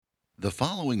The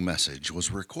following message was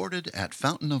recorded at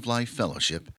Fountain of Life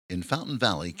Fellowship in Fountain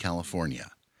Valley, California.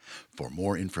 For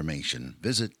more information,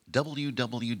 visit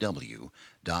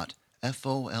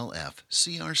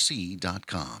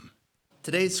www.folfcrc.com.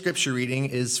 Today's scripture reading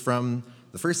is from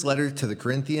the first letter to the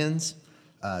Corinthians,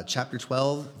 chapter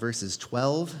 12, verses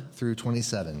 12 through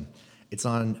 27. It's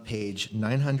on page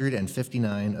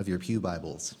 959 of your pew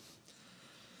Bibles.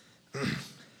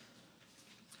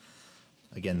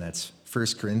 Again, that's 1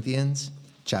 Corinthians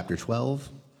chapter 12,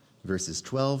 verses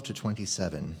 12 to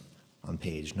 27 on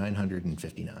page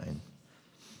 959.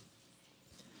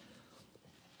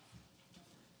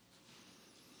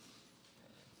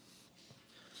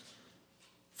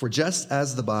 For just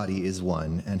as the body is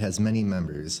one and has many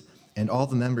members, and all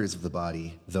the members of the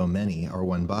body, though many, are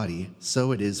one body,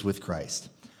 so it is with Christ.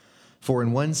 For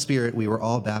in one Spirit we were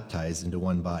all baptized into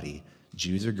one body,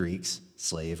 Jews or Greeks,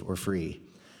 slave or free,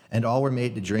 and all were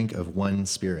made to drink of one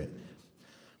Spirit.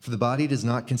 For the body does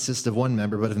not consist of one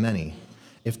member, but of many.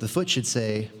 If the foot should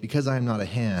say, "Because I am not a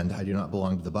hand, I do not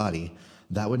belong to the body,"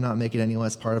 that would not make it any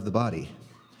less part of the body.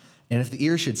 And if the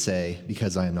ear should say,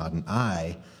 "Because I am not an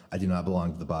eye, I do not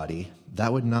belong to the body,"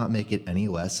 that would not make it any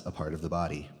less a part of the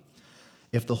body.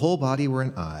 If the whole body were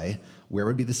an eye, where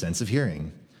would be the sense of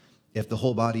hearing? If the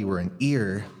whole body were an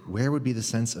ear, where would be the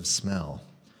sense of smell?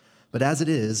 But as it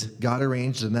is, God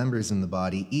arranged the members in the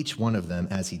body, each one of them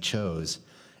as he chose.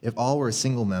 If all were a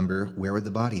single member, where would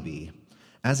the body be?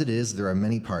 As it is, there are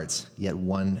many parts, yet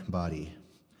one body.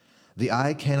 The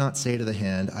eye cannot say to the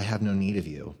hand, "I have no need of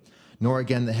you," nor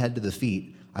again the head to the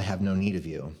feet, "I have no need of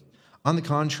you." On the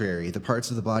contrary, the parts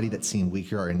of the body that seem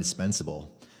weaker are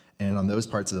indispensable, and on those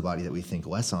parts of the body that we think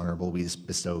less honorable, we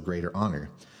bestow greater honor,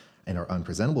 and our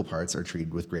unpresentable parts are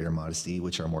treated with greater modesty,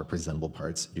 which our more presentable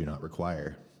parts do not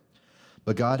require.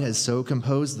 But God has so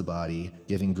composed the body,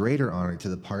 giving greater honor to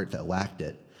the part that lacked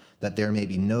it, that there may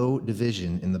be no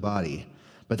division in the body,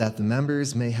 but that the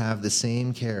members may have the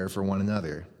same care for one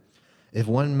another. If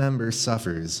one member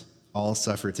suffers, all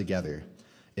suffer together.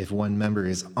 If one member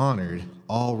is honored,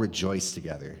 all rejoice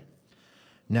together.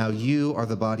 Now you are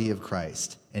the body of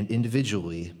Christ, and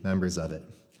individually members of it.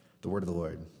 The word of the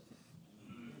Lord.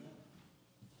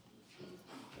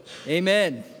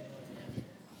 Amen.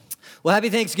 Well,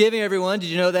 happy Thanksgiving, everyone. Did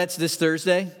you know that's this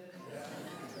Thursday?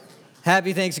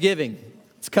 Happy Thanksgiving.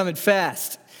 It's coming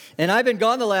fast. And I've been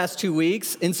gone the last 2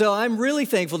 weeks, and so I'm really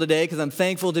thankful today because I'm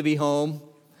thankful to be home.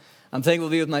 I'm thankful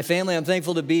to be with my family. I'm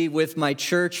thankful to be with my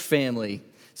church family.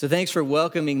 So thanks for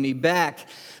welcoming me back.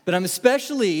 But I'm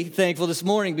especially thankful this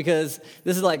morning because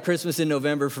this is like Christmas in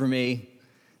November for me.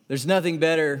 There's nothing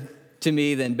better to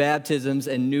me than baptisms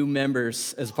and new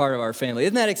members as part of our family.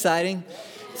 Isn't that exciting?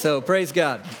 So praise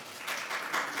God.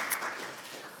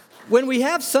 When we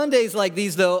have Sundays like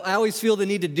these, though, I always feel the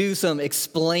need to do some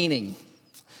explaining.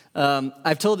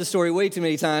 I've told this story way too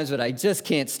many times, but I just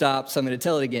can't stop, so I'm going to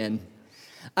tell it again.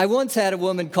 I once had a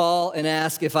woman call and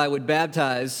ask if I would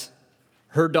baptize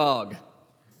her dog.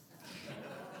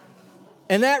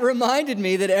 And that reminded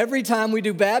me that every time we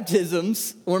do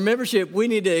baptisms or membership, we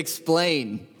need to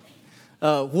explain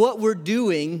what we're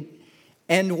doing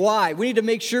and why. We need to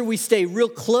make sure we stay real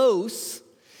close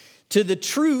to the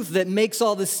truth that makes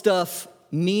all this stuff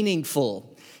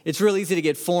meaningful. It's real easy to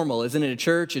get formal, isn't it, at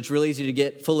church? It's real easy to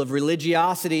get full of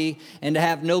religiosity and to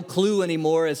have no clue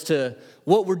anymore as to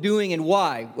what we're doing and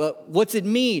why. Well, what's it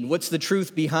mean? What's the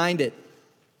truth behind it?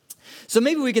 So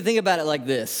maybe we could think about it like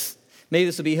this. Maybe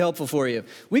this will be helpful for you.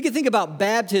 We could think about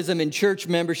baptism and church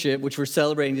membership, which we're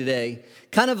celebrating today,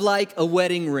 kind of like a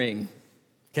wedding ring,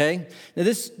 okay? Now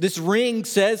this ring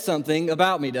says something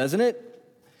about me, doesn't it?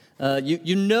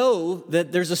 You know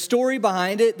that there's a story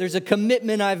behind it. There's a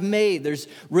commitment I've made. There's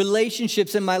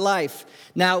relationships in my life.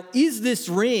 Now, is this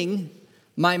ring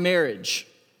my marriage?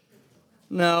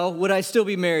 No. Would I still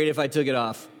be married if I took it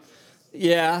off?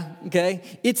 Yeah, okay.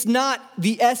 It's not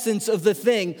the essence of the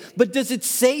thing, but does it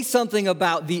say something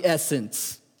about the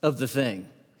essence of the thing?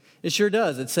 It sure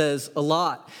does. It says a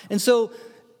lot. And so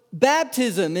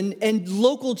baptism and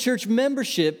local church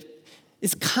membership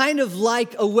is kind of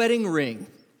like a wedding ring.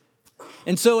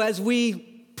 And so as we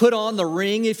put on the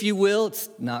ring, if you will, it's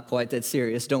not quite that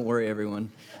serious. Don't worry,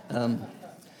 everyone.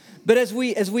 But as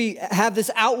we have this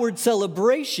outward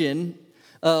celebration,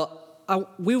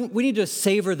 we need to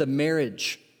savor the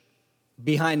marriage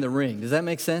behind the ring. Does that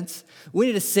make sense? We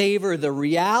need to savor the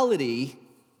reality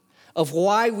of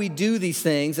why we do these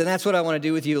things, and that's what I want to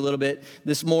do with you a little bit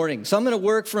this morning. So I'm going to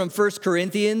work from 1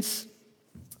 Corinthians.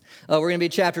 We're going to be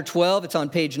at chapter 12. It's on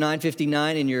page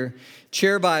 959 in your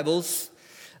chair Bibles.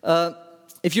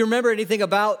 If you remember anything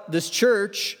about this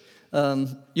church,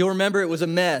 you'll remember it was a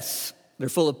mess They're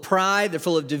full of pride. They're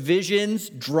full of divisions,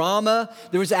 drama.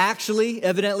 There was actually,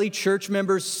 evidently, church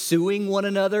members suing one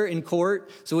another in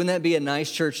court. So wouldn't that be a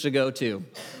nice church to go to?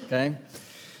 Okay.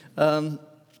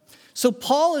 So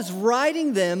Paul is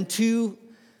writing them to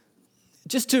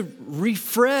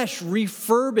refresh,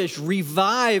 refurbish,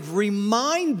 revive,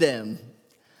 remind them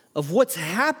of what's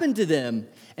happened to them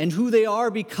and who they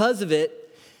are because of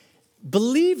it,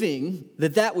 believing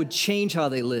that that would change how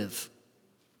they live.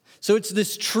 So it's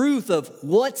this truth of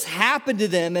what's happened to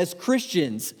them as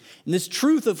Christians, and this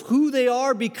truth of who they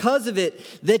are because of it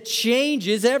that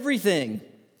changes everything.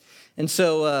 And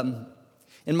so,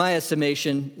 in my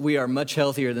estimation, we are much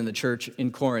healthier than the church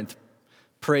in Corinth.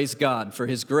 Praise God for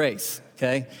his grace,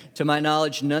 okay? To my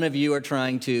knowledge, none of you are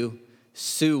trying to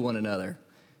sue one another.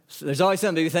 So there's always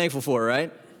something to be thankful for,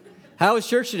 right? How was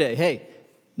church today? Hey,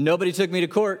 nobody took me to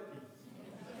court.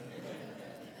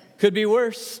 Could be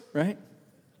worse, right?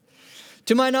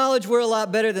 To my knowledge, we're a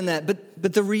lot better than that.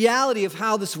 But the reality of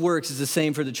how this works is the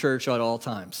same for the church at all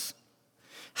times.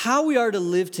 How we are to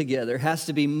live together has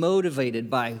to be motivated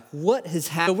by what has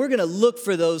happened. So we're going to look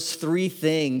for those three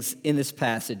things in this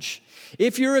passage.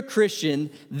 If you're a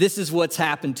Christian, this is what's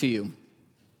happened to you.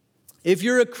 If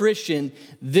you're a Christian,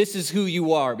 this is who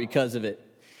you are because of it.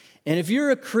 And if you're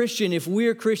a Christian, if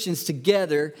we're Christians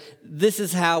together, this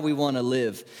is how we want to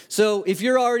live. So if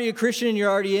you're already a Christian and you're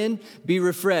already in, be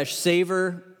refreshed.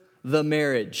 Savor the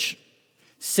marriage.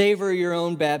 Savor your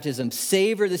own baptism.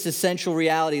 Savor this essential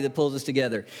reality that pulls us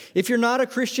together. If you're not a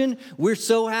Christian, we're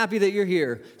so happy that you're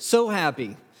here. So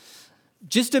happy.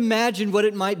 Just imagine what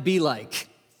it might be like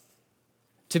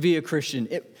to be a Christian.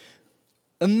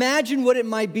 Imagine what it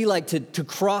might be like to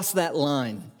cross that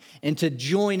line and to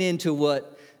join into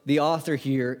what the author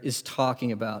here is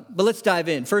talking about. But let's dive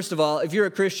in. First of all, if you're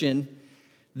a Christian,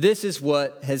 this is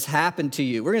what has happened to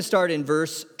you. We're going to start in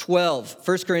verse 12.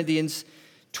 1 Corinthians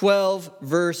 12,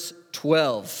 verse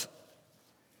 12.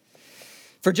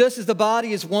 For just as the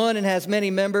body is one and has many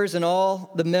members, and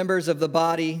all the members of the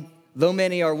body, though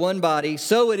many, are one body,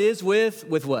 so it is with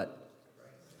what?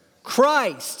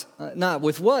 Christ. Not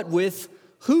with what? With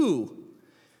who?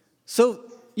 So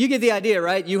you get the idea,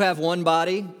 right? You have one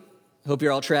body. Hope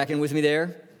you're all tracking with me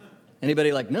there.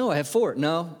 Anybody like, no, I have four.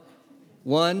 No,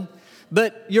 one.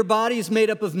 But your body is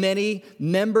made up of many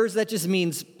members. That just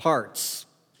means parts.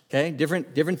 Okay,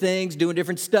 different things, doing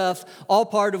different stuff, all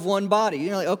part of one body.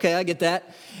 You're like, okay, I get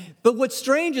that. But what's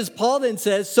strange is Paul then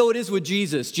says, so it is with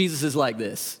Jesus. Jesus is like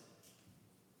this.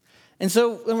 And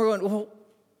so then we're going, well,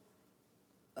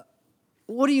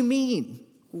 what do you mean?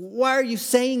 Why are you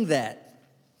saying that?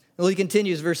 Well, he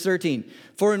continues, verse 13.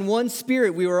 For in one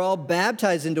spirit we were all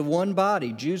baptized into one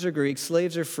body. Jews or Greeks,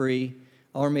 slaves or free,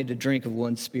 all are made to drink of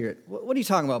one spirit. What are you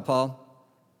talking about, Paul?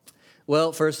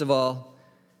 Well, first of all,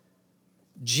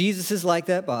 Jesus is like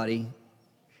that body.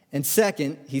 And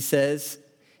second, he says,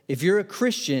 if you're a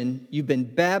Christian, you've been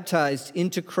baptized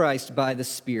into Christ by the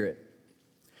Spirit.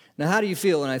 Now, how do you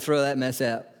feel when I throw that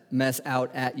mess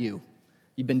out at you?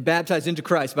 You've been baptized into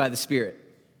Christ by the Spirit.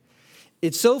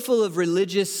 It's so full of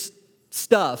religious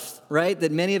stuff, right,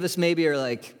 that many of us maybe are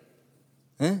like,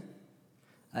 huh?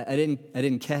 I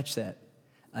didn't catch that.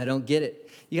 I don't get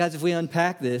it. You guys, if we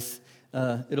unpack this,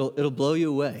 it'll blow you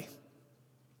away.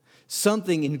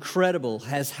 Something incredible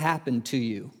has happened to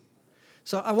you.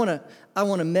 So I want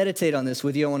to meditate on this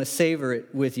with you. I want to savor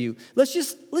it with you. Let's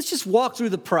just walk through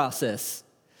the process.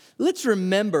 Let's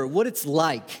remember what it's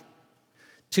like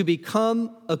to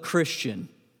become a Christian.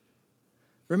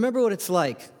 Remember what it's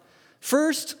like.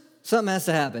 First, something has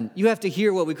to happen. You have to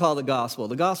hear what we call the gospel.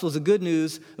 The gospel is the good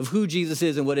news of who Jesus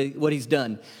is and what he's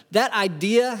done. That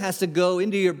idea has to go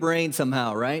into your brain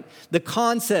somehow, right? The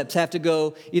concepts have to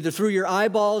go either through your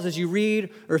eyeballs as you read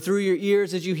or through your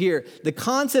ears as you hear. The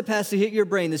concept has to hit your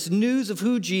brain, this news of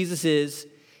who Jesus is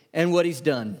and what he's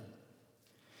done.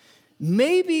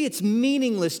 Maybe it's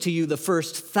meaningless to you the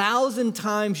first 1,000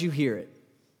 times you hear it.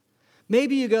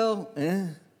 Maybe you go,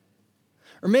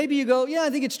 Or maybe you go, yeah, I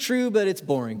think it's true, but it's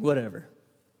boring, whatever.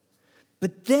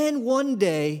 But then one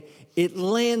day, it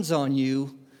lands on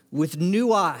you with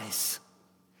new eyes,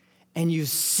 and you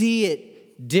see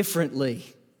it differently.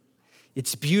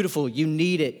 It's beautiful. You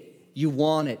need it. You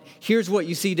want it. Here's what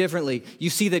you see differently. You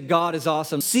see that God is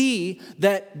awesome. See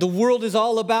that the world is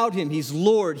all about him. He's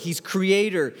Lord. He's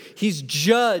creator. He's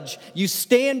judge. You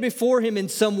stand before him in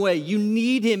some way. You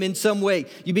need him in some way.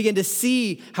 You begin to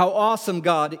see how awesome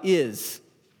God is.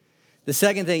 The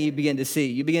second thing you begin to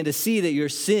see that your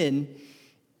sin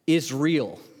is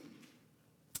real.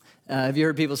 Have you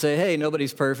heard people say, hey,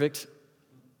 nobody's perfect?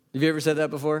 Have you ever said that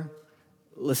before?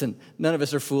 Listen, none of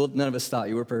us are fooled. None of us thought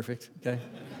you were perfect, okay?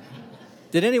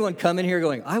 Did anyone come in here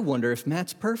going, I wonder if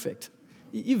Matt's perfect?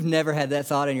 You've never had that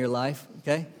thought in your life,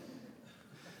 okay?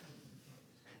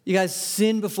 You guys,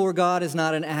 sin before God is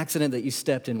not an accident that you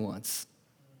stepped in once.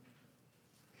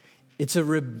 It's a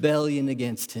rebellion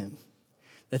against him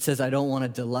that says, I don't want to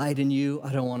delight in you.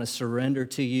 I don't want to surrender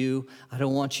to you. I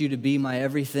don't want you to be my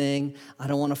everything. I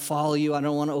don't want to follow you. I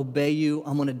don't want to obey you.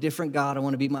 I want a different God. I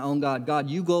want to be my own God. God,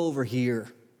 you go over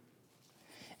here.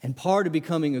 And part of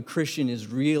becoming a Christian is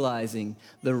realizing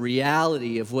the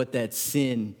reality of what that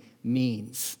sin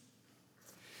means.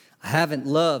 I haven't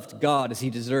loved God as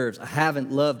he deserves. I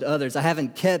haven't loved others. I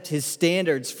haven't kept his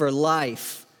standards for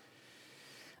life.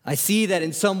 I see that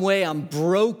in some way I'm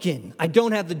broken. I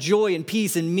don't have the joy and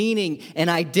peace and meaning and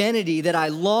identity that I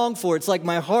long for. It's like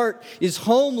my heart is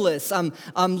homeless. I'm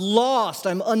lost.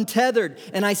 I'm untethered.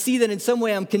 And I see that in some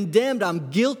way I'm condemned.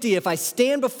 I'm guilty. If I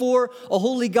stand before a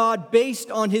holy God based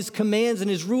on his commands and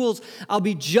his rules, I'll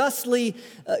be justly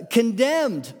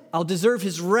condemned. I'll deserve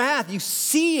his wrath. You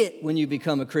see it when you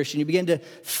become a Christian. You begin to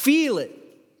feel it.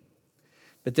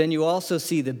 But then you also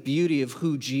see the beauty of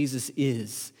who Jesus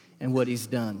is and what he's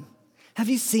done. Have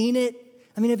you seen it?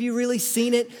 I mean, have you really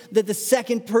seen it? That the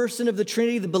second person of the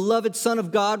Trinity, the beloved Son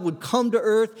of God, would come to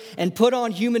earth and put on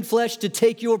human flesh to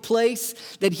take your place?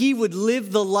 That he would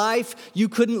live the life you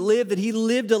couldn't live? That he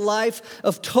lived a life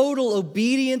of total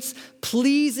obedience,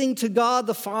 pleasing to God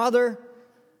the Father?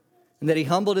 And that he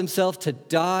humbled himself to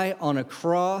die on a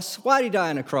cross? Why did he die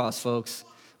on a cross, folks?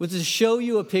 Was it to show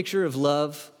you a picture of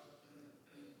love?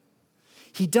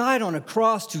 He died on a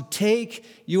cross to take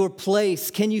your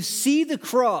place. Can you see the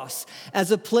cross as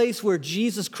a place where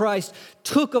Jesus Christ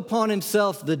took upon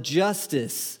himself the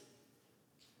justice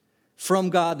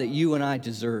from God that you and I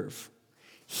deserve?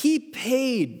 He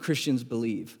paid, Christians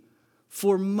believe,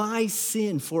 for my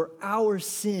sin, for our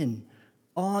sin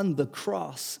on the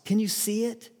cross. Can you see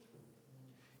it?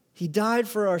 He died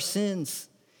for our sins.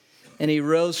 And he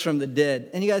rose from the dead.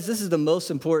 And you guys, this is the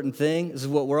most important thing. This is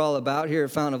what we're all about here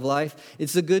at Fountain of Life.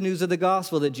 It's the good news of the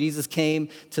gospel that Jesus came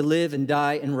to live and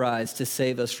die and rise to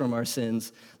save us from our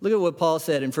sins. Look at what Paul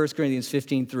said in 1 Corinthians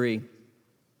 15:3.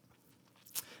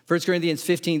 1 Corinthians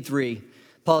 15:3.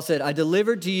 Paul said, I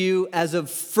delivered to you as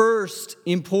of first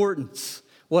importance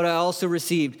what I also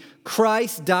received.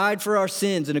 Christ died for our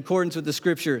sins in accordance with the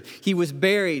Scripture. He was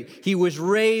buried. He was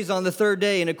raised on the third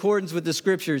day in accordance with the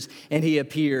Scriptures, and he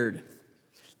appeared.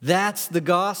 That's the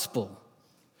gospel.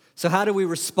 So how do we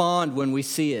respond when we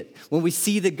see it? When we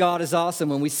see that God is awesome,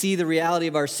 when we see the reality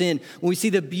of our sin, when we see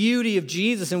the beauty of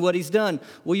Jesus and what he's done,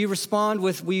 will you respond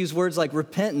with, we use words like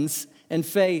repentance and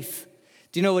faith.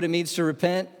 Do you know what it means to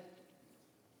repent?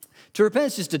 To repent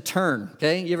is just to turn,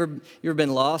 okay? You ever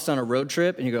been lost on a road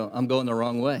trip and you go, I'm going the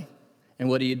wrong way. And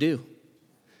what do?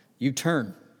 You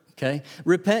turn. Okay?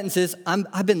 Repentance is,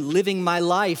 I've been living my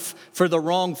life for the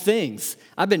wrong things.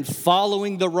 I've been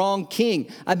following the wrong king.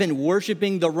 I've been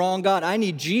worshiping the wrong God. I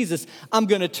need Jesus. I'm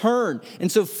going to turn.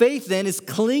 And so faith then is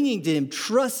clinging to him,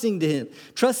 trusting in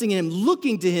him,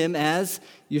 looking to him as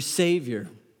your Savior.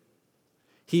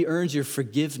 He earns your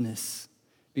forgiveness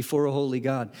before a holy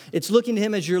God. It's looking to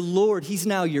him as your Lord. He's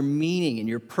now your meaning and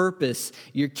your purpose,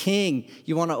 your king.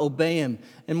 You want to obey him.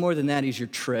 And more than that, he's your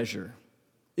treasure.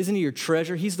 Isn't he your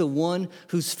treasure? He's the one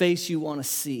whose face you want to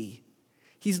see.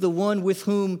 He's the one with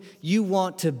whom you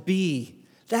want to be.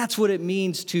 That's what it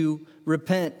means to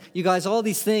repent. You guys, all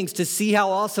these things, to see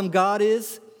how awesome God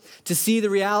is, to see the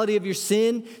reality of your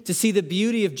sin, to see the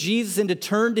beauty of Jesus and to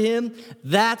turn to him,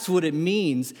 that's what it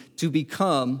means to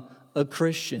become a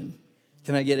Christian.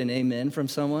 Can I get an amen from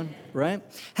someone, right?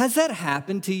 Has that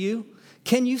happened to you?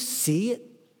 Can you see it?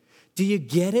 Do you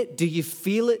get it? Do you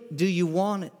feel it? Do you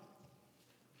want it?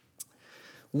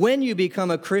 When you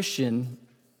become a Christian,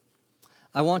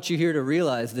 I want you here to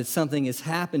realize that something has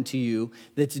happened to you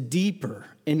that's deeper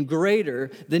and greater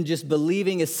than just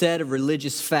believing a set of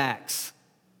religious facts.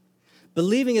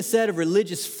 Believing a set of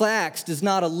religious facts does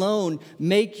not alone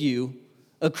make you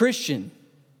a Christian.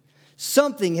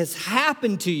 Something has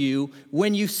happened to you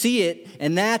when you see it,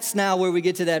 and that's now where we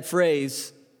get to that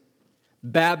phrase,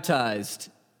 baptized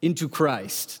into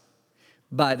Christ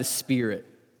by the Spirit.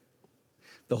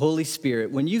 The Holy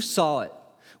Spirit, when you saw it,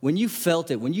 when you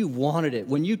felt it, when you wanted it,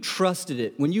 when you trusted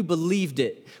it, when you believed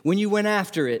it, when you went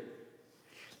after it,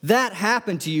 that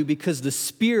happened to you because the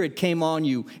Spirit came on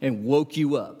you and woke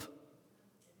you up.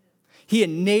 He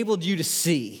enabled you to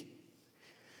see.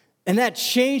 And that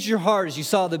changed your heart as you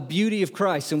saw the beauty of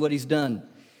Christ and what he's done.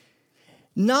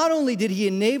 Not only did he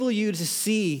enable you to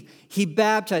see, he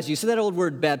baptized you. So that old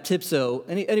word baptizo,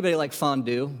 anybody like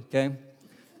fondue, okay?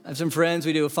 I have some friends,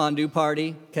 we do a fondue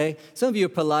party, okay? Some of you are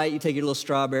polite, you take your little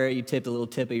strawberry, you tip the little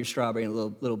tip of your strawberry and a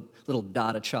little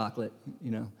dot of chocolate, you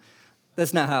know.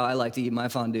 That's not how I like to eat my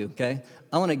fondue, okay?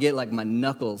 I want to get like my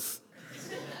knuckles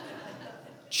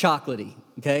chocolatey,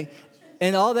 okay?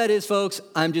 And all that is, folks,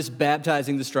 I'm just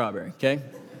baptizing the strawberry, okay?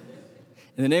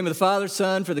 In the name of the Father,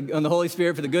 Son, and the Holy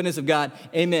Spirit, for the goodness of God,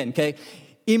 amen, okay?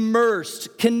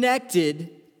 Immersed, connected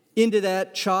into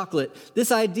that chocolate.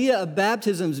 This idea of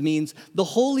baptisms means the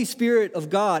Holy Spirit of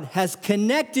God has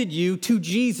connected you to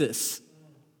Jesus.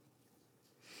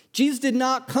 Jesus did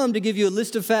not come to give you a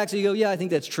list of facts and you go, yeah, I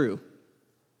think that's true.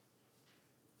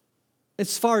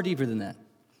 It's far deeper than that.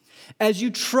 As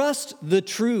you trust the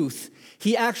truth,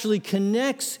 he actually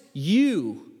connects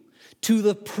you to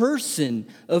the person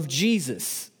of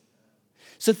Jesus.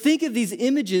 So think of these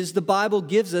images the Bible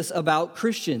gives us about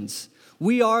Christians.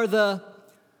 We are the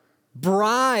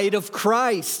bride of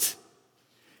Christ,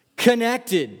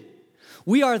 connected.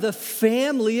 We are the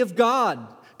family of God.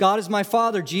 God is my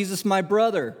father, Jesus my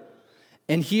brother.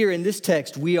 And here in this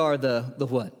text, we are the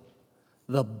what?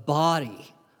 The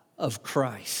body of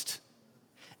Christ.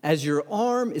 As your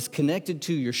arm is connected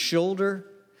to your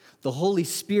shoulder, the Holy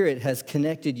Spirit has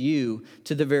connected you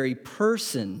to the very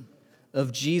person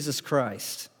of Jesus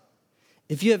Christ.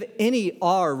 If you have any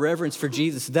awe or reverence for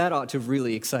Jesus, that ought to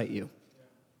really excite you.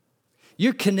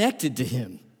 You're connected to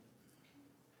him.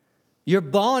 You're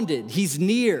bonded. He's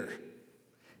near.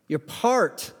 You're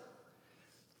part.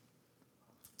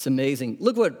 It's amazing.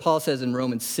 Look what Paul says in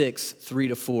Romans 6,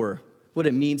 3-4, what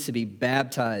it means to be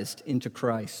baptized into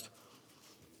Christ.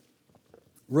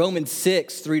 Romans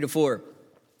 6, 3-4.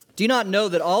 Do you not know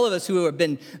that all of us who have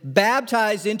been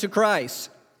baptized into Christ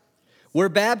were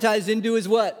baptized into his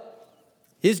what?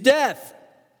 His death.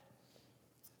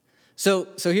 So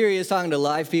here he is talking to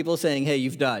live people saying, hey,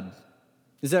 you've died.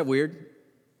 Is that weird?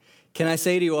 Can I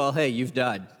say to you all, hey, you've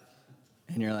died?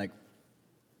 And you're like,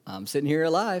 I'm sitting here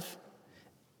alive.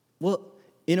 Well,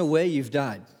 in a way, you've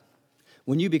died.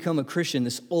 When you become a Christian,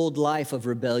 this old life of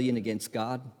rebellion against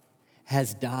God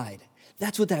has died.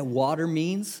 That's what that water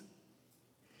means.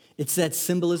 It's that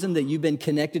symbolism that you've been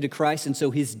connected to Christ, and so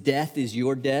his death is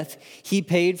your death. He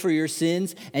paid for your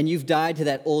sins, and you've died to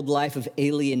that old life of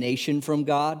alienation from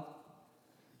God,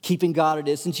 keeping God at a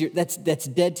distance. That's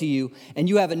dead to you, and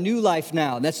you have a new life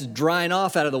now. And that's drying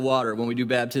off out of the water when we do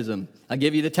baptism. I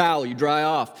give you the towel, you dry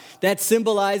off. That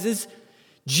symbolizes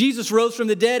Jesus rose from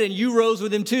the dead, and you rose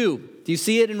with him too. Do you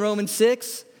see it in Romans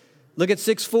 6? Look at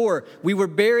 6:4. We were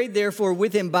buried, therefore,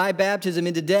 with him by baptism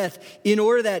into death, in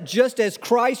order that just as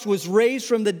Christ was raised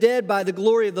from the dead by the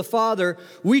glory of the Father,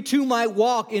 we too might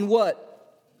walk in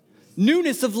what?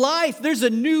 Newness of life. There's a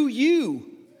new you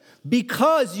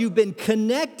because you've been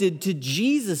connected to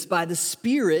Jesus by the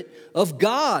Spirit of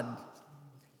God.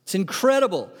 It's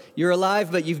incredible. You're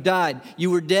alive, but you've died.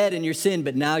 You were dead in your sin,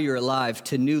 but now you're alive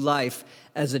to new life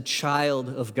as a child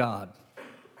of God.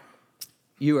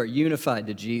 You are unified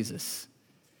to Jesus.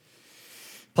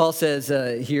 Paul says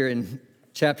here in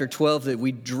chapter 12 that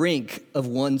we drink of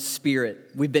one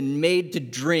Spirit. We've been made to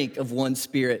drink of one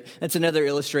Spirit. That's another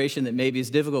illustration that maybe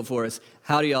is difficult for us.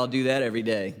 How do y'all do that every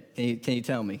day? Can you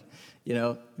tell me? You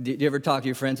know, do you ever talk to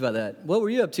your friends about that? What were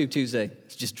you up to Tuesday?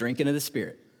 It's just drinking of the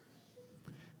Spirit.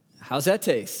 How's that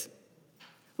taste?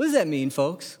 What does that mean,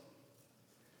 folks?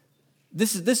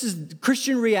 This is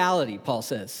Christian reality, Paul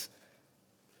says.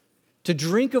 To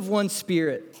drink of one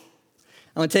Spirit.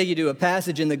 I want to take you to a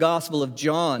passage in the Gospel of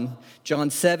John, John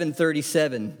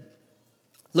 7:37.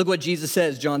 Look what Jesus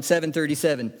says, John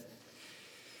 7:37.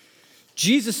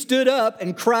 Jesus stood up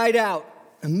and cried out.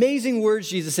 Amazing words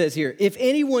Jesus says here. If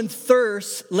anyone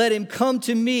thirsts, let him come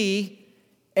to me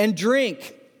and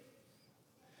drink.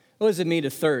 What does it mean to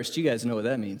thirst? You guys know what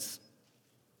that means.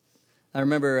 I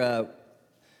remember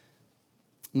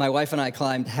my wife and I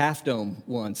climbed Half Dome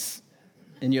once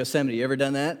in Yosemite. You ever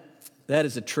done that? That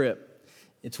is a trip.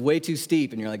 It's way too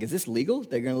steep, and you're like, is this legal?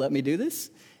 They're going to let me do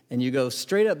this? And you go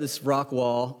straight up this rock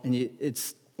wall, and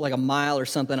it's like a mile or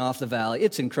something off the valley.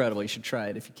 It's incredible. You should try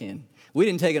it if you can. We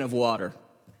didn't take enough water.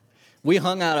 We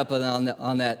hung out up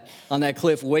on that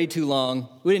cliff way too long.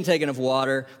 We didn't take enough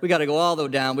water. We got to go all the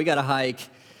way down. We got to hike.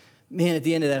 Man, at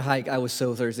the end of that hike, I was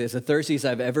so thirsty. It's the thirstiest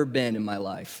I've ever been in my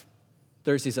life.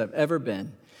 Thirstiest I've ever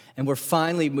been. And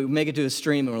we make it to a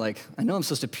stream, and we're like, I know I'm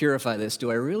supposed to purify this.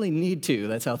 Do I really need to?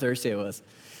 That's how thirsty I was.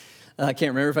 I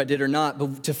can't remember if I did or not,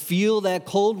 but to feel that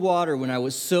cold water when I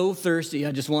was so thirsty,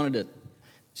 I just wanted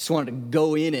to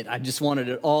go in it. I just wanted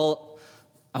it all.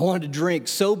 I wanted to drink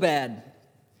so bad.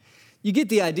 You get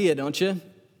the idea, don't you?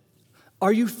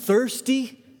 Are you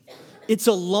thirsty? It's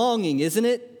a longing, isn't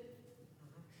it?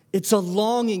 It's a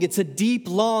longing. It's a deep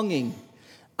longing.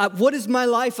 What is my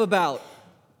life about?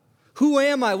 Who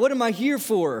am I? What am I here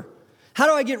for? How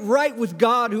do I get right with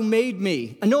God who made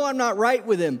me? I know I'm not right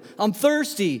with him. I'm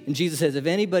thirsty. And Jesus says, if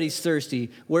anybody's thirsty,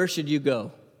 where should you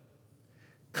go?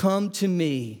 Come to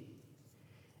me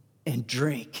and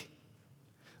drink.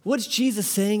 What's Jesus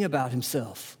saying about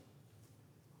himself?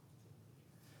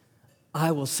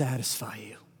 I will satisfy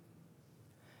you.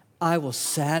 I will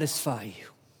satisfy you.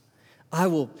 I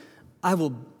will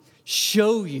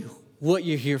show you what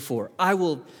you're here for. I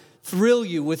will thrill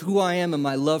you with who I am and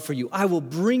my love for you. I will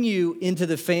bring you into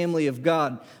the family of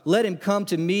God. Let him come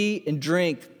to me and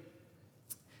drink.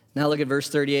 Now look at verse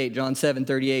 38, John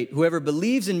 7:38. Whoever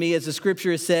believes in me, as the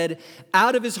scripture has said,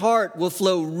 out of his heart will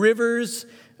flow rivers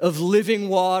of living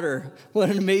water. What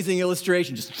an amazing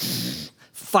illustration. Just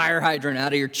fire hydrant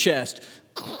out of your chest.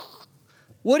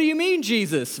 What do you mean,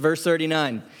 Jesus? Verse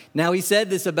 39. Now he said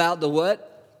this about the what?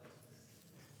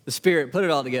 The Spirit. Put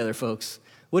it all together, folks.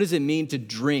 What does it mean to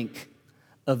drink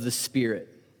of the Spirit?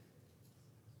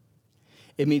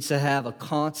 It means to have a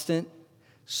constant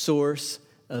source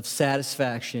of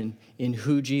satisfaction in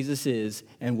who Jesus is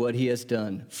and what he has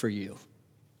done for you.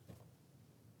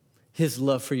 His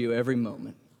love for you every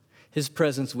moment. His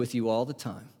presence with you all the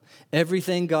time.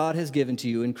 Everything God has given to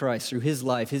you in Christ through his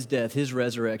life, his death, his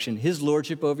resurrection, his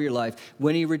lordship over your life,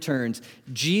 when he returns,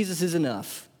 Jesus is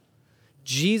enough.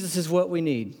 Jesus is what we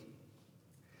need.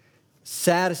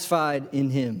 Satisfied in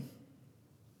him.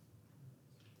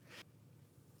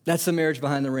 That's the marriage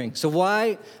behind the ring. So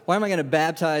why am I going to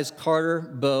baptize Carter,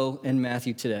 Bo, and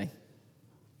Matthew today?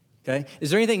 Okay? Is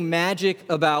there anything magic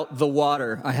about the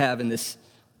water I have in this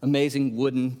amazing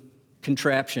wooden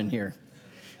contraption here?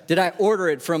 Did I order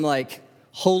it from like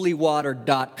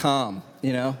holywater.com,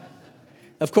 you know?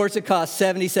 Of course it costs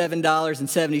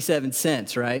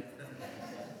 $77.77, right?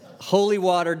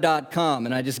 holywater.com,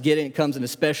 and I just get it. It comes in a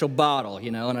special bottle,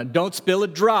 you know, and I don't spill a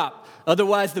drop.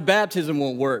 Otherwise, the baptism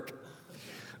won't work.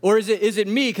 Or is it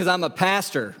me because I'm a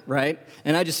pastor, right?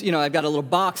 And I just, I've got a little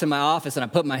box in my office, and I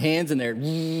put my hands in there,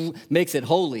 makes it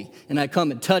holy, and I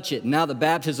come and touch it, and now the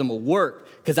baptism will work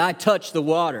because I touched the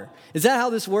water. Is that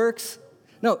how this works?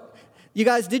 No. You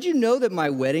guys, did you know that my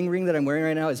wedding ring that I'm wearing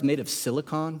right now is made of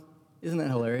silicone? Isn't that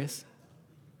hilarious?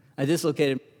 I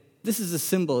dislocated. This is a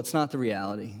symbol. It's not the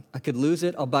reality. I could lose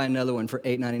it. I'll buy another one for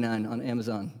 $8.99 on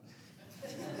Amazon.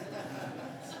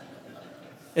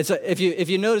 If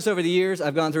you notice over the years,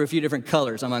 I've gone through a few different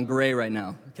colors. I'm on gray right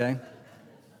now, okay?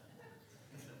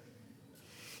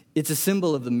 It's a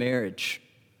symbol of the marriage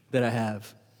that I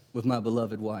have with my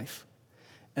beloved wife.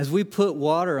 As we put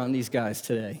water on these guys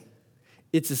today,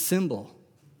 it's a symbol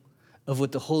of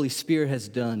what the Holy Spirit has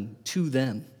done to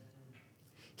them.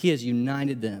 He has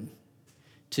united them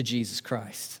to Jesus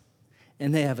Christ,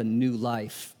 and they have a new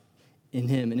life in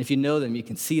him. And if you know them, you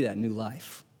can see that new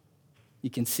life. You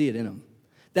can see it in them.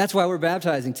 That's why we're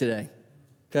baptizing today,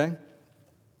 okay?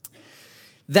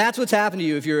 That's what's happened to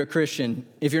you if you're a Christian.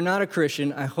 If you're not a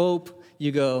Christian, I hope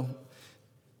you go,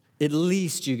 at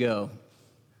least you go,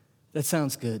 that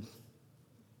sounds good.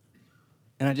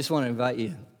 And I just want to invite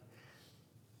you.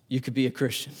 You could be a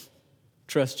Christian.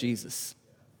 Trust Jesus.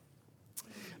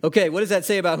 Okay, what does that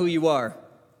say about who you are?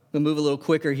 We'll move a little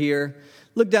quicker here.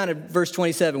 Look down at verse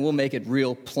 27. We'll make it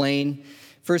real plain.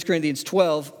 1 Corinthians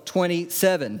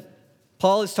 12:27.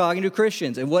 Paul is talking to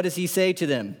Christians, and what does he say to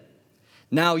them?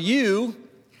 Now you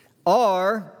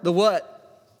are the what?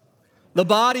 The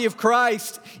body of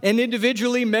Christ and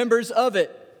individually members of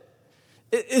it.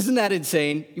 Isn't that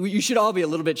insane? You should all be a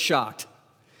little bit shocked.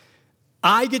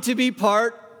 I get to be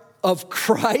part of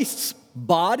Christ's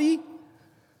body?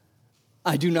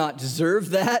 I do not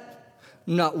deserve that.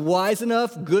 I'm not wise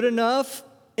enough, good enough,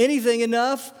 anything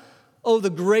enough. Oh, the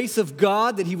grace of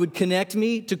God that he would connect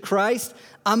me to Christ.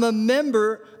 I'm a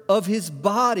member of his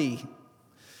body.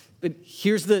 But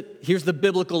here's the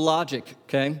biblical logic,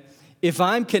 okay? If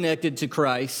I'm connected to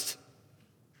Christ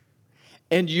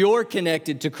and you're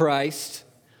connected to Christ,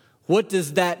 what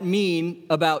does that mean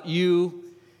about you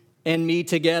and me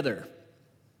together?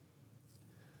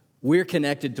 We're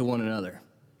connected to one another.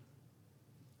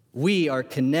 We are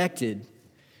connected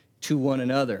to one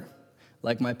another.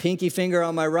 Like my pinky finger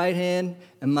on my right hand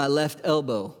and my left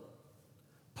elbow,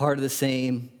 part of the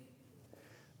same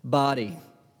body.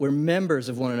 We're members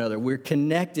of one another. We're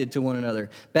connected to one another.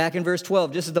 Back in verse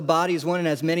 12, just as the body is one and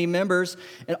has many members,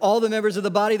 and all the members of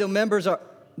the body,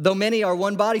 though many are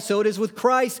one body, so it is with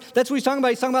Christ. That's what he's talking about.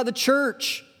 He's talking about the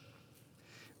church.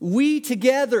 We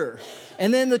together,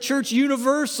 and then the church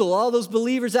universal, all those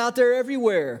believers out there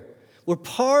everywhere. We're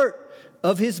part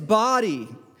of his body.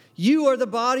 You are the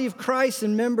body of Christ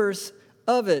and members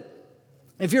of it.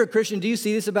 If you're a Christian, do you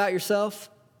see this about yourself?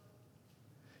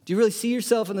 Do you really see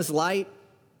yourself in this light?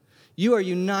 You are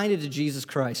united to Jesus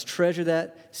Christ. Treasure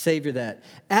that, savor that.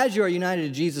 As you are united to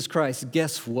Jesus Christ,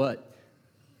 guess what?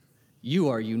 You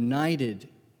are united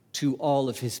to all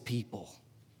of his people.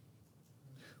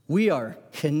 We are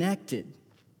connected.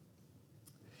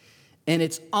 And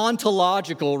it's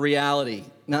ontological reality.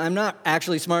 Now, I'm not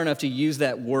actually smart enough to use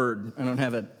that word. I don't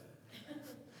have it.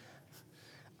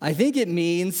 I think it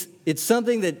means it's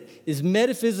something that is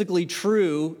metaphysically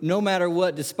true no matter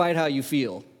what, despite how you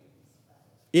feel.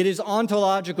 It is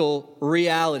ontological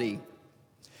reality.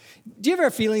 Do you ever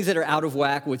have feelings that are out of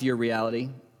whack with your reality?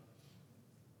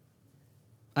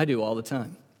 I do all the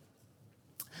time.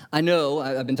 I know,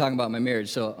 I've been talking about my marriage,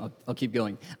 so I'll keep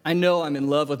going. I know I'm in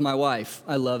love with my wife.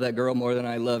 I love that girl more than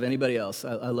I love anybody else.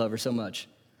 I love her so much.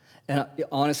 And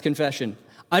honest confession,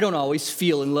 I don't always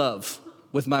feel in love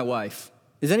with my wife.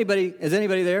 Is anybody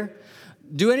there?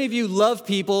 Do any of you love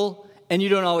people and you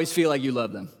don't always feel like you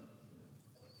love them?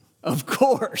 Of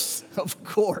course,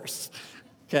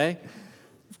 okay?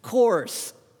 Of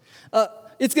course.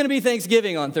 It's going to be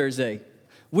Thanksgiving on Thursday.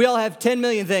 We all have 10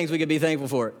 million things we could be thankful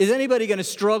for. Is anybody going to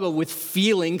struggle with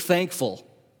feeling thankful?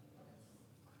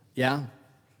 Yeah?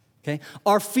 Okay?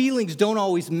 Our feelings don't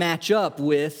always match up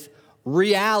with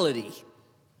reality.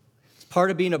 It's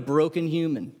part of being a broken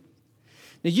human.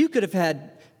 Now, you could have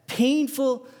had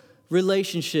painful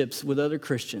relationships with other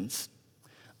Christians,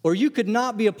 or you could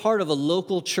not be a part of a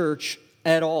local church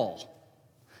at all.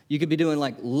 You could be doing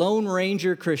like Lone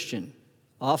Ranger Christian,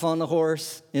 off on the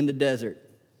horse in the desert,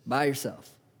 by yourself.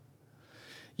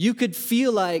 You could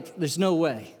feel like there's no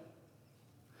way.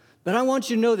 But I want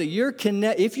you to know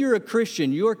that if you're a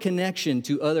Christian, your connection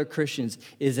to other Christians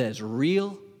is as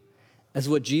real as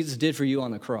what Jesus did for you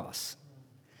on the cross.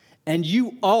 And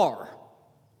you are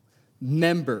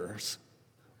members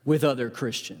with other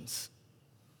Christians.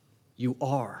 You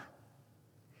are.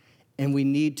 And we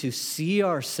need to see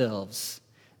ourselves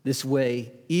this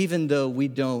way, even though we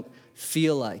don't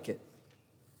feel like it.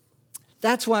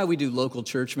 That's why we do local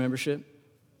church membership.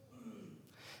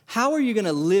 How are you going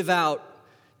to live out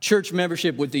church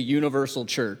membership with the universal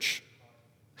church?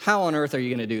 How on earth are you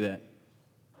going to do that?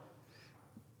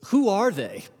 Who are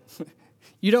they?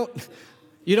 You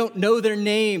don't know their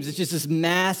names. It's just this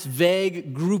mass,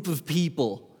 vague group of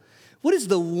people. What is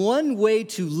the one way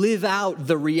to live out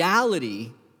the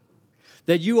reality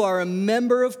that you are a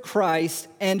member of Christ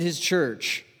and his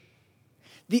church?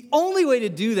 The only way to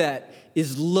do that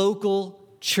is local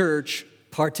church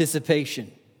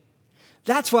participation.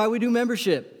 That's why we do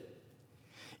membership.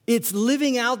 It's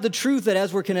living out the truth that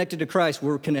as we're connected to Christ,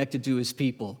 we're connected to his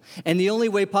people. And the only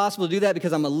way possible to do that,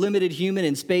 because I'm a limited human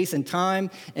in space and time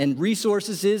and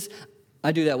resources, is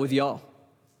I do that with y'all.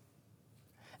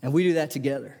 And we do that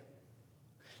together.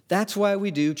 That's why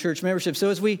we do church membership. So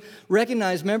as we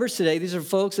recognize members today, these are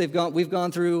folks, we've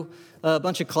gone through a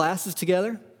bunch of classes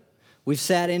together. We've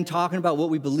sat in talking about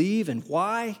what we believe and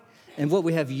why, and what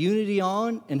we have unity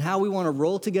on, and how we want to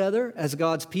roll together as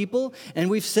God's people. And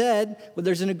we've said, well,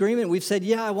 there's an agreement. We've said,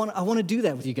 yeah, I want to do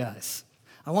that with you guys.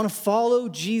 I want to follow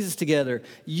Jesus together.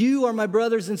 You are my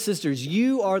brothers and sisters.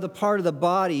 You are the part of the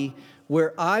body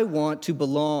where I want to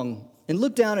belong. And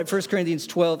look down at 1 Corinthians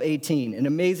 12:18, an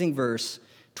amazing verse.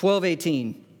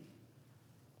 12:18.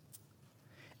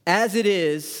 As it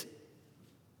is,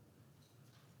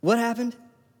 what happened?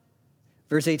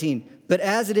 Verse 18. But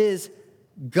as it is,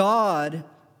 God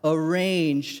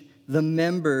arranged the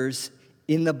members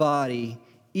in the body,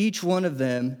 each one of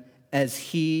them as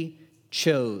he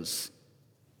chose.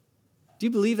 Do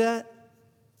you believe that?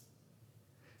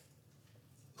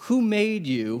 Who made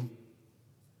you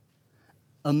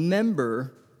a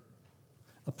member,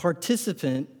 a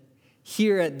participant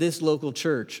here at this local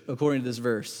church, according to this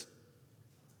verse?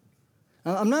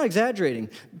 I'm not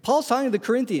exaggerating. Paul's talking to the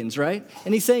Corinthians, right?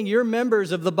 And he's saying, you're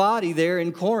members of the body there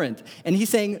in Corinth. And he's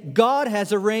saying, God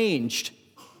has arranged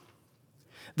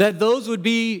that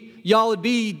y'all would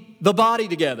be the body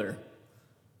together.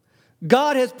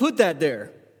 God has put that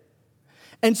there.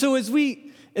 And so as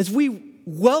we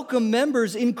welcome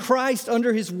members in Christ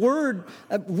under his word,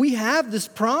 we have this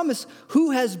promise,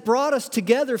 who has brought us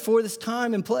together for this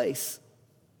time and place?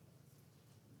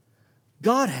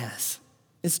 God has.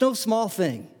 It's no small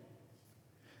thing.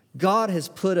 God has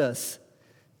put us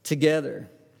together.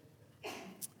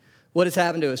 What has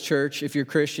happened to us, church? If you're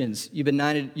Christians, you've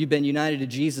been united to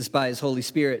Jesus by his Holy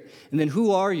Spirit. And then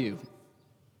who are you?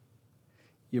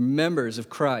 You're members of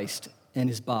Christ and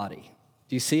his body.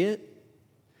 Do you see it?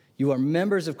 You are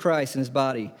members of Christ and his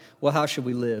body. Well, how should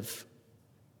we live?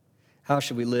 How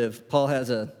should we live? Paul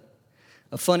has a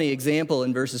a funny example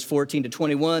in verses 14 to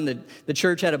 21 that the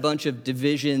church had a bunch of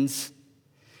divisions.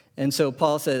 And so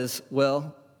Paul says,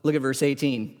 well, look at verse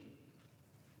 18.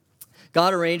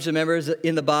 God arranged the members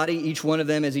in the body, each one of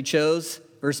them as he chose.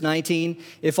 Verse 19,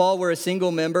 if all were a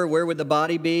single member, where would the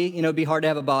body be? You know, it'd be hard to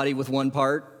have a body with one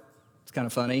part. It's kind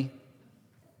of funny.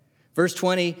 Verse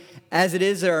 20, as it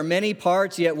is, there are many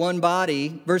parts, yet one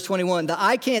body. Verse 21, the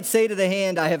eye can't say to the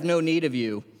hand, I have no need of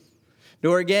you.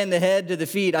 Nor again the head to the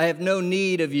feet, I have no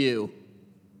need of you.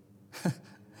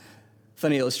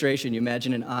 Funny illustration. You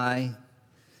imagine an eye,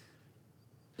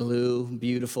 blue,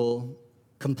 beautiful,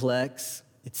 complex.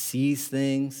 It sees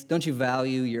things. Don't you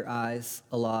value your eyes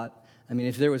a lot? I mean,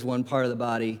 if there was one part of the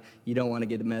body you don't want to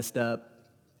get messed up,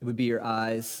 it would be your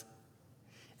eyes.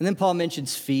 And then Paul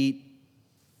mentions feet.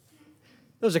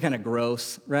 Those are kind of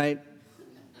gross, right?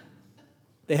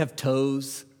 They have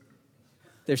toes.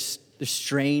 They're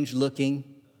strange looking,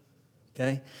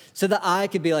 okay? So the eye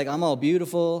could be like, I'm all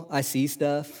beautiful. I see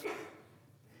stuff.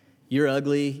 You're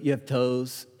ugly. You have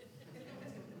toes.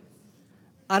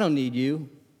 I don't need you.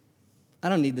 I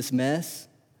don't need this mess.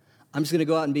 I'm just going to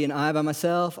go out and be an eye by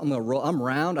myself. I'm going to roll. I'm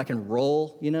round. I can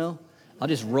roll, you know. I'll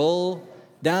just roll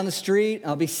down the street.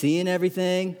 I'll be seeing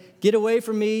everything. Get away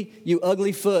from me, you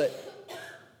ugly foot.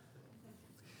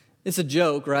 It's a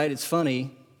joke, right? It's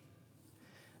funny.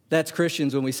 That's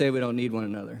Christians when we say we don't need one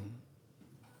another.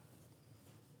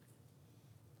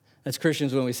 That's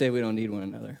Christians when we say we don't need one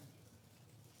another.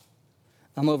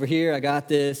 I'm over here. I got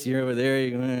this. You're over there.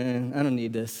 I don't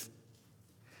need this.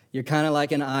 You're kind of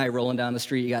like an eye rolling down the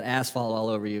street. You got asphalt all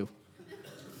over you.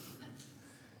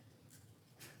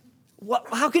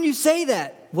 How can you say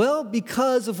that? Well,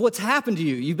 because of what's happened to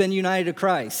you. You've been united to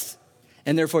Christ,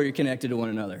 and therefore you're connected to one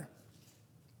another.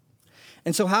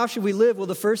 And so how should we live? Well,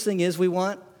 the first thing is we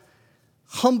want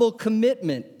humble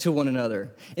commitment to one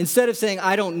another. Instead of saying,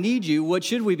 I don't need you, what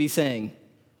should we be saying?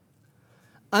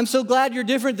 I'm so glad you're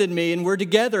different than me, and we're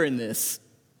together in this.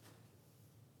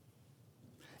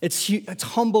 It's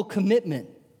humble commitment.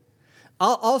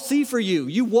 I'll see for you.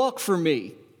 You walk for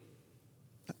me.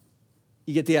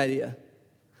 You get the idea.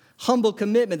 Humble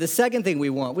commitment. The second thing we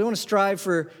want to strive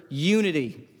for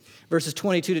unity. Verses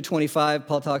 22 to 25,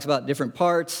 Paul talks about different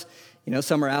parts. You know,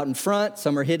 some are out in front,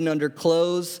 some are hidden under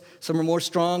clothes, some are more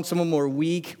strong, some are more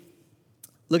weak.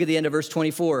 Look at the end of verse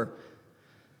 24.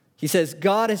 He says,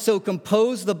 God has so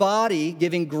composed the body,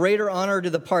 giving greater honor to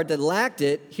the part that lacked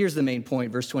it. Here's the main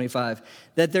point, verse 25.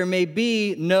 That there may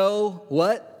be no,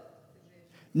 what?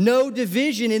 No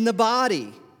division in the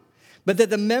body, but that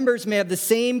the members may have the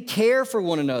same care for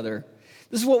one another.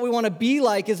 This is what we want to be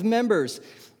like as members.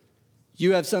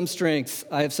 You have some strengths.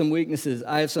 I have some weaknesses.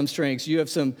 I have some strengths. You have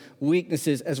some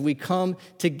weaknesses. As we come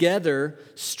together,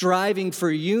 striving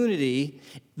for unity,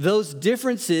 those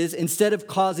differences, instead of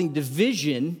causing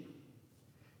division,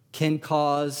 can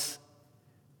cause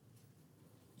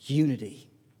unity.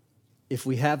 If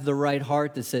we have the right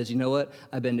heart that says, you know what,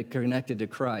 I've been connected to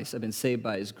Christ. I've been saved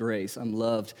by his grace. I'm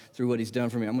loved through what he's done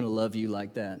for me. I'm going to love you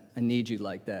like that. I need you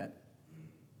like that.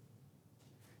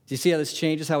 Do you see how this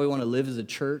changes how we want to live as a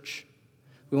church?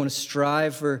 We want to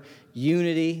strive for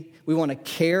unity. We want to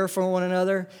care for one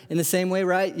another in the same way,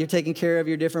 right? You're taking care of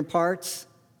your different parts,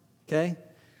 okay?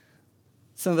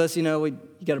 Some of us, you know, you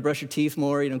got to brush your teeth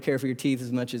more. You don't care for your teeth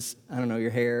as much as, I don't know,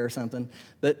 your hair or something.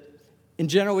 But in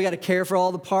general, we got to care for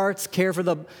all the parts, care for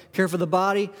the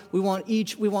body. We want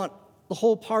the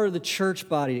whole part of the church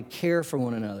body to care for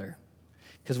one another.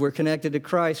 Because we're connected to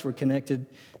Christ, we're connected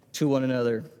to one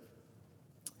another.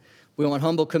 We want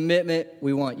humble commitment.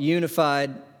 We want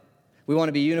unified. We want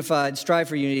to be unified, strive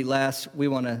for unity. Last, we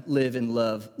want to live in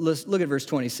love. Let's look at verse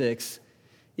 26.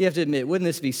 You have to admit, wouldn't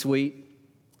this be sweet?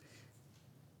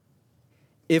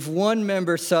 If one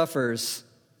member suffers,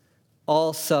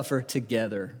 all suffer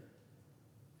together.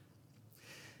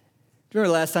 Do you remember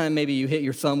the last time maybe you hit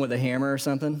your thumb with a hammer or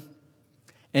something?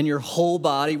 And your whole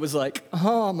body was like,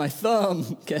 oh, my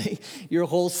thumb, okay? Your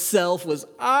whole self was,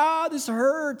 this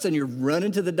hurts. And you're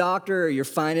running to the doctor or you're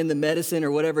finding the medicine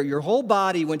or whatever. Your whole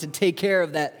body went to take care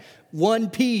of that one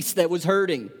piece that was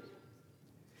hurting.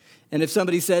 And if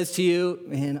somebody says to you,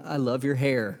 man, I love your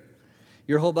hair,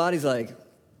 your whole body's like,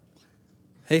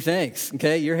 hey, thanks,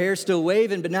 okay? Your hair's still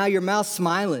waving, but now your mouth's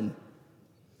smiling.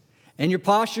 And your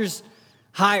posture's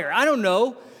higher. I don't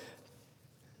know.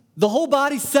 The whole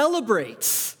body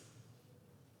celebrates.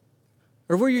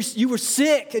 Or where you were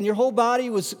sick and your whole body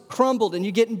was crumbled and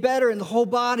you're getting better and the whole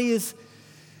body is,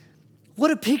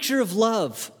 what a picture of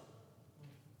love.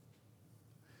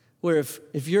 Where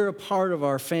if you're a part of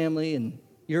our family and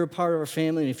you're a part of our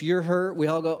family and if you're hurt, we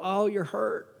all go, oh, you're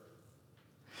hurt.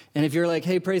 And if you're like,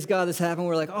 hey, praise God, this happened,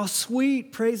 we're like, oh,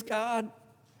 sweet, praise God.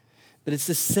 But it's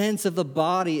the sense of the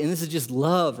body, and this is just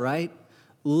love, right?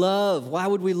 Love. Why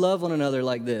would we love one another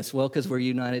like this? Well, because we're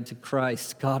united to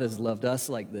Christ. God has loved us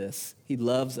like this. He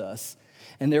loves us.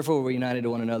 And therefore, we're united to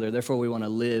one another. Therefore, we want to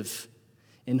live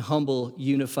in humble,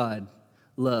 unified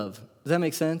love. Does that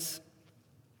make sense?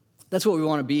 That's what we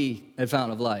want to be at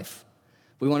Fountain of Life.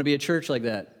 We want to be a church like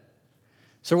that.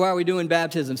 So why are we doing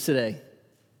baptisms today?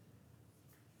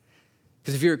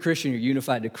 Because if you're a Christian, you're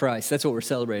unified to Christ. That's what we're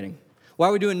celebrating. Why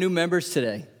are we doing new members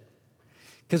today?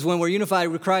 Because when we're unified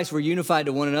with Christ, we're unified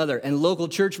to one another. And local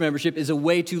church membership is a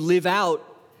way to live out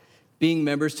being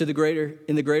members in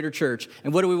the greater church.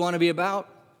 And what do we want to be about?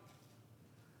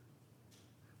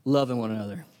 Loving one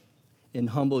another in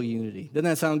humble unity. Doesn't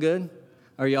that sound good?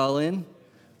 Are y'all in?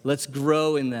 Let's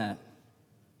grow in that.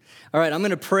 All right, I'm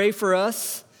going to pray for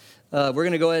us. We're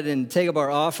going to go ahead and take up our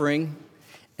offering.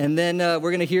 And then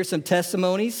we're going to hear some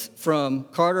testimonies from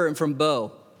Carter and from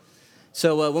Bo.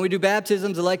 So when we do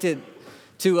baptisms, I like to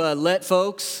let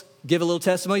folks give a little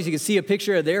testimony so you can see a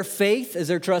picture of their faith as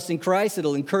they're trusting Christ.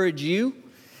 It'll encourage you.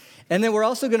 And then we're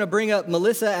also going to bring up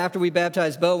Melissa after we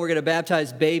baptize Bo. We're going to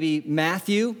baptize baby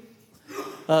Matthew.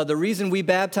 The reason we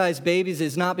baptize babies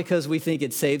is not because we think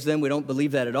it saves them. We don't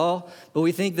believe that at all. But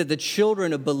we think that the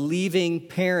children of believing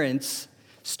parents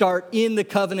start in the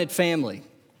covenant family.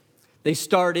 They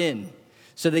start in.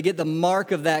 So they get the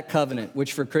mark of that covenant,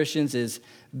 which for Christians is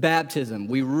baptism.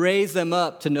 We raise them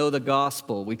up to know the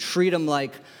gospel. We treat them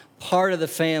like part of the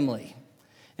family.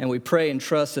 And we pray and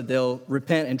trust that they'll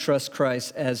repent and trust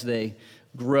Christ as they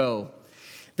grow.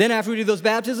 Then after we do those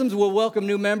baptisms, we'll welcome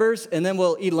new members, and then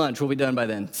we'll eat lunch. We'll be done by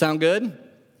then. Sound good?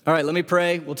 All right, let me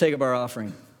pray. We'll take up our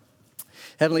offering.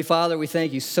 Heavenly Father, we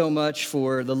thank you so much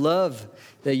for the love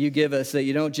that you give us, that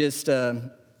you don't just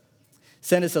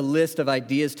send us a list of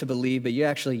ideas to believe, but you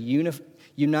actually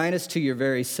unite us to your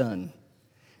very Son.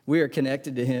 We are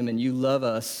connected to him, and you love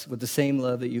us with the same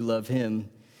love that you love him.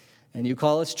 And you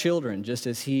call us children, just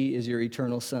as he is your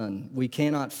eternal Son. We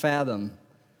cannot fathom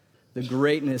the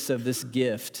greatness of this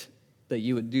gift, that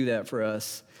you would do that for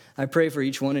us. I pray for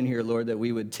each one in here, Lord, that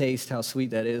we would taste how sweet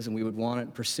that is, and we would want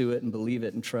it, pursue it, and believe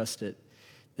it, and trust it.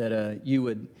 That you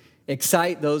would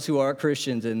excite those who are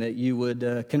Christians, and that you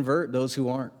would convert those who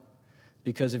aren't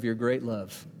because of your great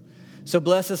love. So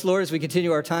bless us, Lord, as we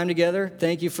continue our time together.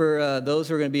 Thank you for those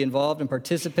who are going to be involved and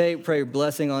participate. Pray your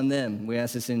blessing on them. We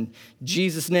ask this in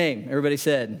Jesus' name. Everybody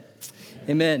said,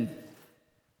 amen.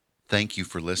 Thank you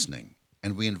for listening,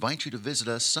 and we invite you to visit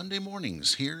us Sunday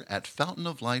mornings here at Fountain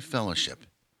of Life Fellowship.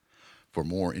 For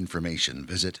more information,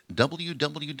 visit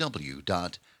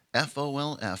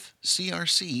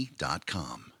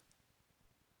www.folfcrc.com.